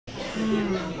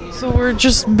So we're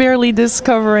just barely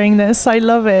discovering this. I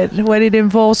love it, what it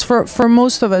involves for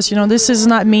most of us. You know, this is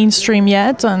not mainstream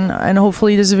yet, and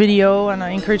hopefully this video, and I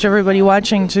encourage everybody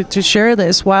watching to share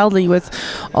this wildly with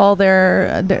all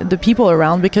the people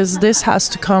around, because this has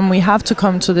to come. We have to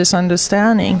come to this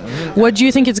understanding. What do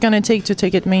you think it's going to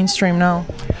take it mainstream now?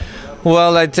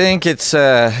 Well, I think it's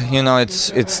you know,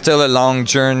 it's still a long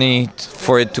journey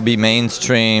for it to be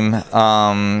mainstream. You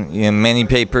know, many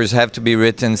papers have to be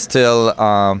written still.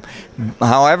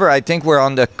 However, I think we're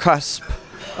on the cusp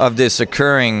of this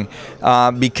occurring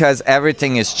because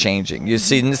everything is changing. You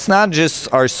see, it's not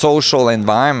just our social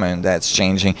environment that's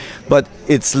changing, but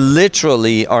it's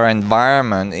literally our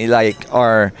environment, like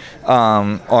our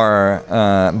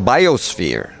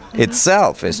biosphere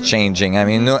itself is changing. I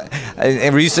mean,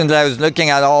 recently I was looking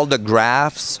at all the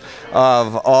graphs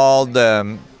of all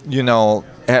the, you know,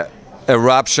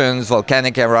 eruptions,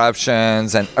 volcanic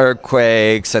eruptions and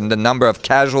earthquakes, and the number of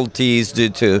casualties due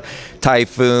to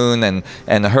typhoon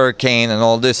and hurricane and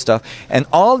all this stuff. And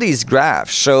all these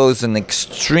graphs shows an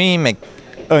extreme,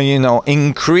 you know,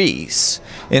 increase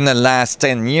in the last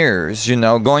 10 years, you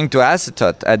know, going to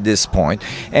asymptote at this point.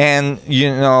 And, you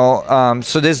know,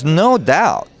 so there's no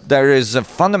doubt there is a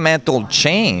fundamental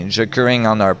change occurring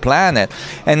on our planet,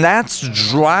 and that's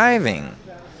driving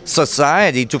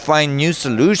society to find new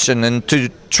solutions and to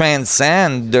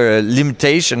transcend the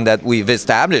limitation that we've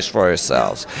established for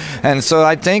ourselves. And so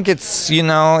I think it's, you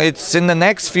know, it's in the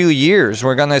next few years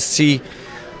we're going to see,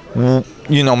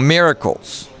 you know,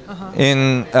 miracles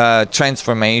in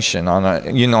transformation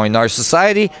on you know, in our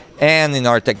society and in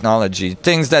our technology.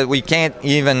 Things that we can't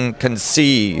even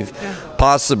conceive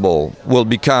possible will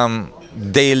become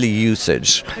daily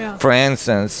usage. For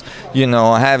instance, you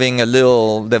know, having a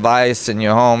little device in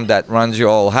your home that runs your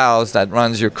whole house, that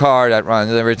runs your car, that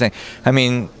runs everything. I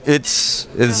mean, it's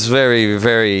very,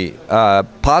 very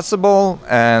possible,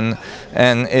 and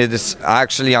it is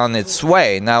actually on its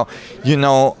way. Now, you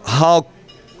know, how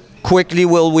quickly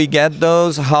will we get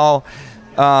those? How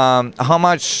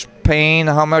much pain,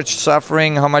 how much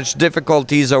suffering, how much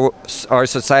difficulties our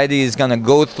society is going to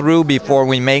go through before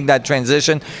we make that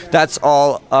transition? That's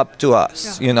all up to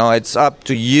us. You know, it's up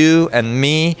to you and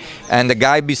me and the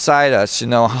guy beside us. You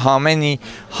know, how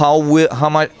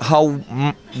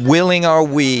willing are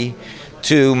we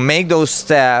to make those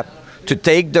steps, to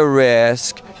take the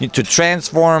risk, to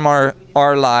transform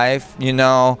our life, you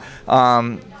know,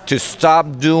 to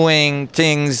stop doing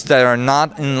things that are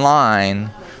not in line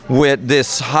with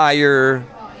this higher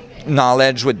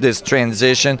knowledge, with this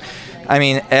transition. I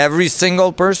mean, every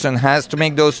single person has to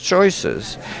make those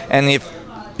choices. And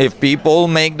if people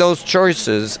make those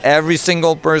choices, every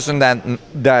single person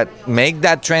that make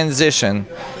that transition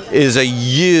is a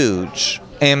huge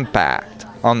impact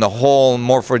on the whole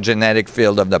morphogenetic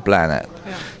field of the planet.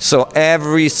 So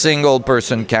every single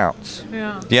person counts.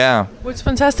 What's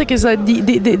fantastic is that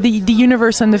the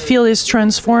universe and the field is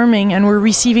transforming, and we're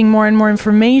receiving more and more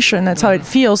information. That's how it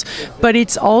feels. But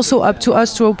it's also up to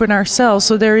us to open ourselves.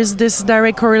 So there is this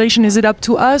direct correlation. Is it up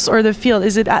to us or the field?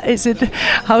 Is it?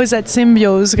 How is that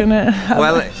symbiosis gonna?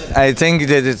 Well, I think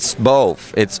that it's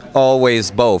both. It's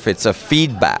always both. It's a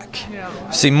feedback.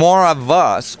 See, more of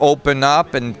us open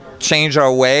up and change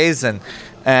our ways and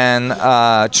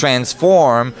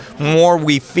transform, more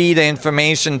we feed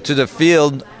information to the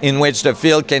field, in which the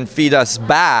field can feed us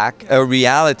back a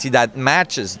reality that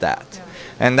matches that.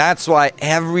 And that's why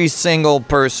every single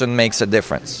person makes a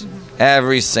difference.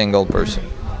 Every single person.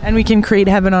 And we can create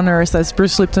heaven on earth, as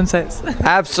Bruce Lipton says.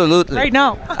 Absolutely. Right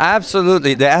now.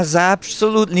 Absolutely. There's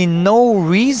absolutely no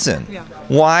reason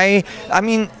why. I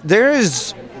mean, there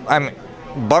is...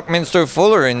 Buckminster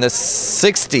Fuller in the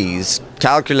 60s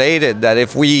calculated that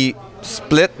if we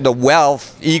split the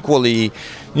wealth equally,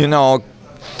 you know,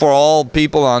 for all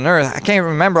people on earth, I can't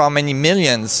remember how many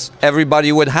millions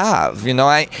everybody would have. You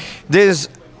know, there's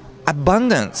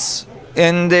abundance,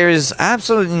 and there is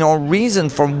absolutely no reason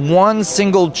for one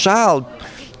single child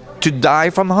to die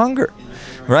from hunger.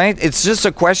 Right? It's just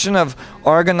a question of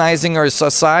organizing our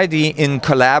society in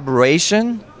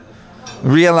collaboration,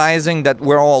 realizing that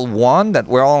we're all one, that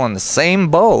we're all on the same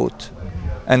boat,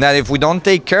 and that if we don't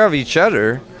take care of each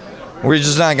other, we're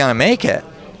just not going to make it.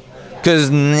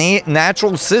 Because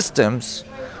natural systems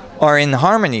are in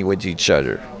harmony with each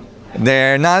other.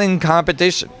 They're not in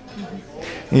competition.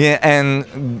 Yeah, and,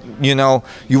 you know,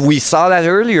 we saw that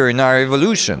earlier in our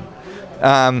evolution.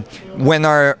 When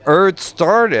our Earth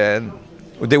started,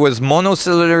 there was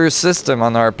monocellular system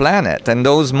on our planet, and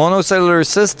those monocellular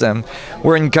systems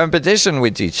were in competition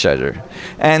with each other,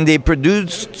 and they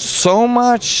produced so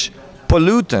much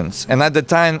pollutants. And at the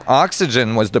time,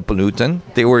 oxygen was the pollutant.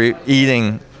 They were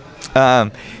eating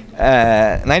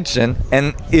nitrogen.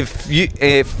 And if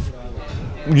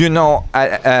you know,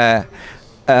 at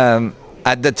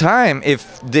the time,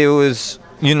 if there was,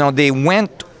 you know, they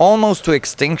went almost to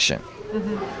extinction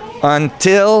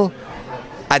until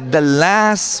at the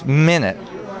last minute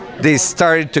they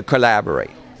started to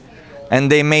collaborate,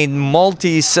 and they made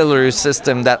multicellular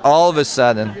system that all of a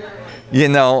sudden, you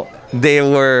know, they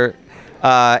were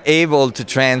able to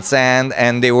transcend,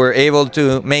 and they were able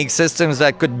to make systems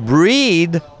that could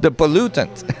breed the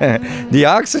pollutant, the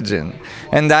oxygen,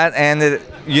 and that ended,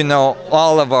 you know,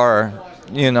 all of our,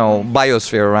 you know,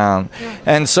 biosphere around.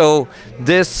 And so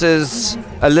this is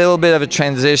a little bit of a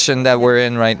transition that we're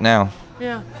in right now.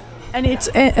 Yeah. And it's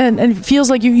and it feels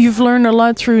like you've learned a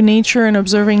lot through nature and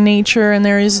observing nature, and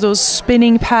there is those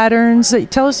spinning patterns.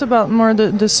 Tell us about more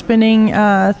the spinning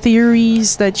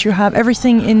theories that you have.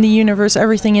 Everything in the universe,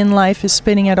 everything in life is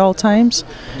spinning at all times.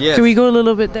 Yes. Can we go a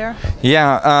little bit there?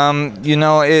 Yeah, you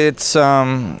know, it's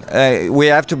we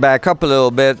have to back up a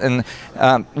little bit, and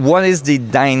what is the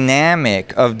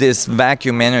dynamic of this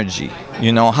vacuum energy?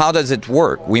 You know, how does it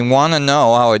work? We want to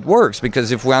know how it works,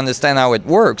 because if we understand how it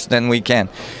works, then we can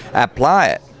apply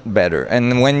it better.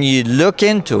 And when you look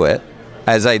into it,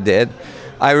 as I did,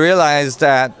 I realized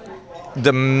that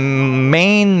the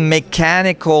main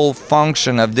mechanical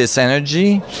function of this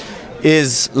energy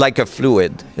is like a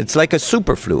fluid. It's like a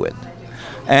superfluid.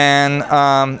 And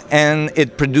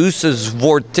it produces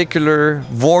vorticular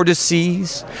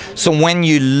vortices. So when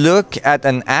you look at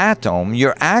an atom,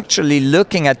 you're actually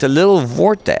looking at a little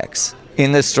vortex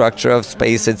in the structure of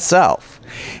space itself.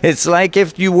 It's like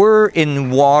if you were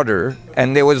in water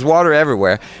and there was water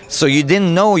everywhere, so you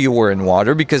didn't know you were in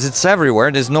water because it's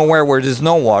everywhere. There's nowhere where there's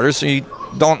no water, so you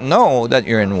don't know that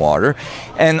you're in water.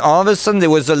 And all of a sudden there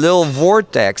was a little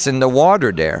vortex in the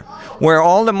water there, where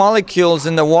all the molecules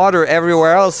in the water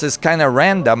everywhere else is kind of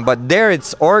random, but there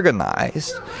it's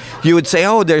organized. You would say,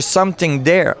 oh, there's something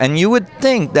there. And you would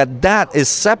think that that is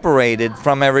separated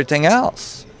from everything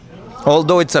else,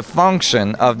 although it's a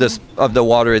function of the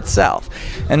water itself.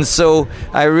 And so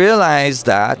I realized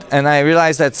that, and I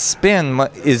realized that spin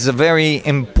is a very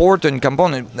important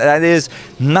component. That is,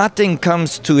 nothing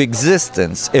comes to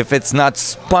existence if it's not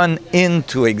spun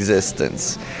into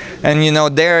existence. And you know,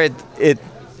 there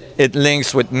it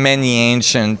links with many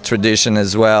ancient tradition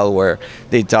as well, where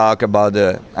they talk about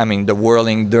the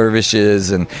whirling dervishes,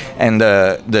 and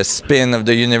the spin of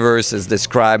the universe is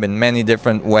described in many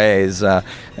different ways. You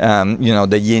know,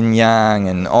 the yin yang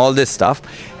and all this stuff.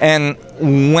 And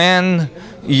when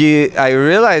I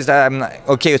realized that, I'm like,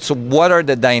 okay, so what are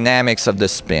the dynamics of the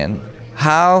spin?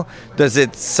 How does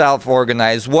it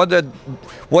self-organize? What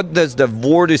does the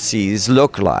vortices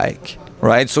look like?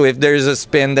 Right, so if there's a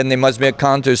spin, then there must be a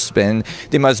counter spin.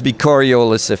 There must be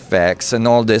Coriolis effects and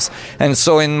all this. And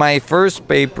so in my first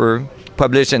paper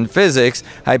published in physics,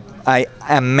 I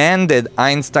amended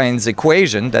Einstein's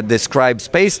equation that describes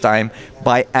space-time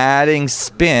by adding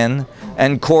spin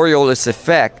and Coriolis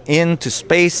effect into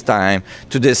space-time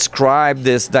to describe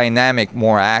this dynamic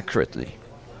more accurately.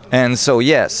 And so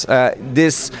yes,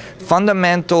 this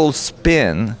fundamental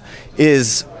spin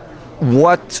is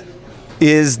what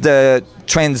is the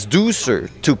transducer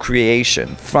to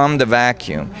creation from the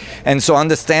vacuum. And so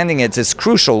understanding it is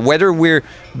crucial, whether we're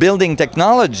building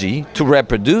technology to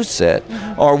reproduce it,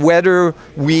 or whether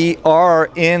we are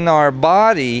in our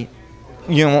body,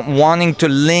 you know, wanting to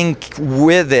link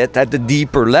with it at the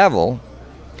deeper level.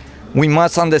 We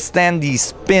must understand the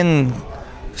spin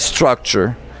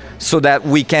structure so that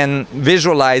we can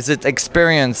visualize it,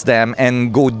 experience them,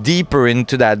 and go deeper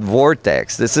into that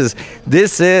vortex. This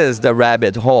is the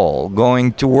rabbit hole,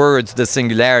 going towards the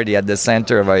singularity at the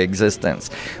center of our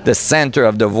existence, the center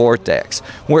of the vortex,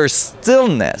 where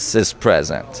stillness is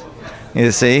present.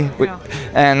 You see? Yeah.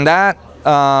 And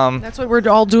that's what we're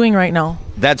all doing right now.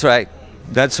 That's right.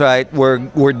 That's right.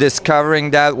 We're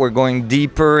discovering that. We're going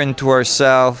deeper into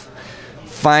ourselves,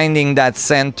 finding that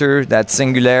center, that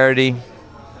singularity,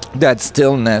 that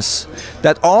stillness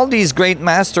that all these great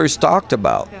masters talked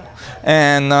about. Yeah.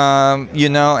 And you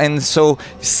know, and so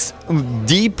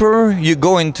deeper you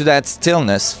go into that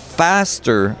stillness,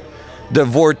 faster the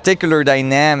vorticular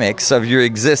dynamics of your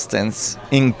existence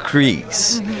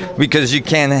increase, because you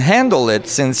can handle it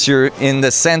since you're in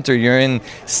the center, you're in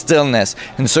stillness.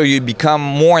 And so you become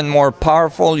more and more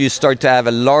powerful. You start to have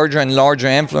a larger and larger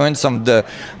influence on the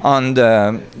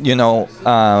you know,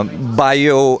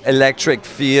 bioelectric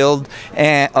field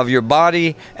of your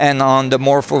body, and on the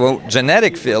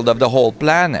morphogenetic field of the whole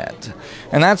planet.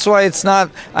 And that's why it's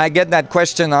not, I get that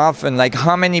question often, like,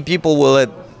 how many people will it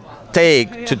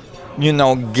take to, you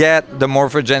know, get the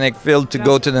morphogenic field to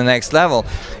go to the next level.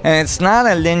 And it's not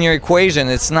a linear equation.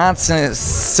 It's not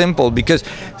simple, because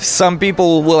some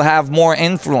people will have more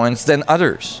influence than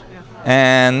others.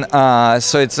 And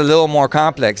so it's a little more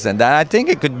complex than that. I think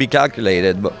it could be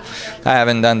calculated, but I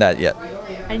haven't done that yet.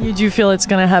 And you do feel it's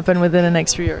going to happen within the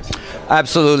next few years?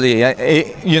 Absolutely.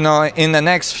 You know, in the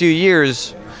next few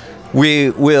years, we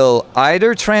will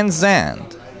either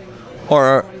transcend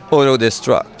or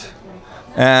auto-destruct.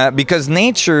 Because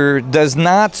nature does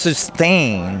not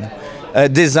sustain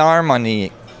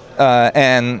disharmony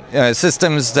and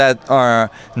systems that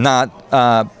are not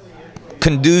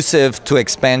conducive to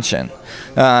expansion.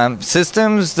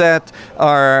 Systems that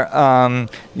are,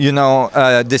 you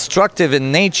know, destructive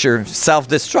in nature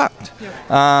self-destruct.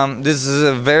 This is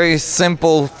a very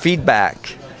simple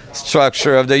feedback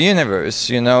structure of the universe.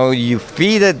 You know, you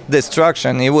feed it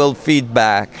destruction, it will feed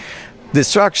back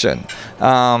destruction.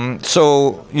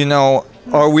 So, you know,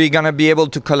 are we going to be able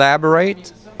to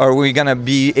collaborate? Are we going to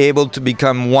be able to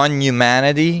become one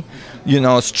humanity, you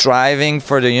know, striving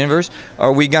for the universe?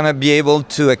 Are we going to be able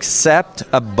to accept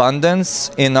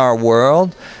abundance in our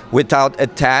world without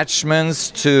attachments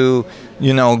to,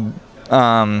 you know,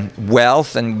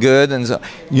 wealth and good and so,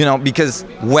 you know, because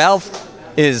wealth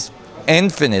is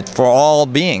infinite for all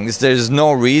beings. There's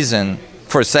no reason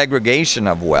for segregation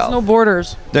of wealth. There's no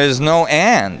borders. There's no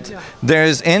end. Yeah.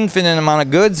 There's infinite amount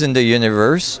of goods in the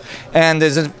universe, and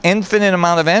there's an infinite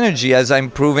amount of energy, as I'm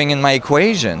proving in my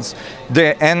equations.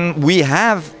 And we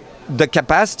have the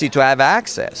capacity to have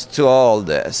access to all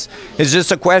this. It's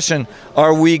just a question,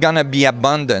 are we going to be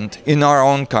abundant in our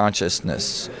own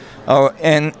consciousness?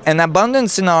 And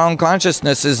abundance in our own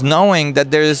consciousness is knowing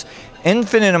that there's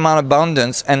infinite amount of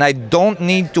abundance, and I don't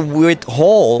need to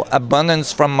withhold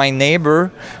abundance from my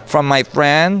neighbor, from my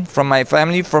friend, from my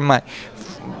family, from my,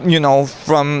 you know,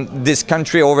 from this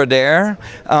country over there.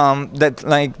 That,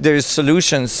 like, there's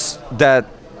solutions that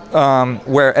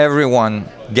where everyone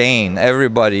gain,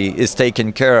 everybody is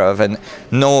taken care of, and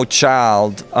no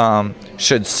child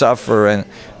should suffer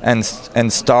and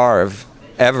starve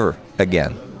ever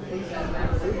again.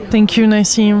 Thank you,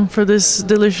 Nassim, for this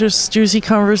delicious, juicy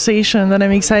conversation that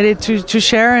I'm excited to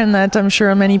share, and that I'm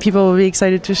sure many people will be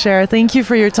excited to share. Thank you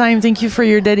for your time. Thank you for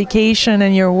your dedication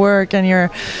and your work and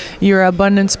your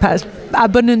abundant,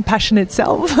 passionate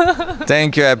self.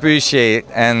 Thank you. I appreciate it.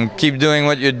 And keep doing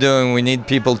what you're doing. We need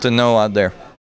people to know out there.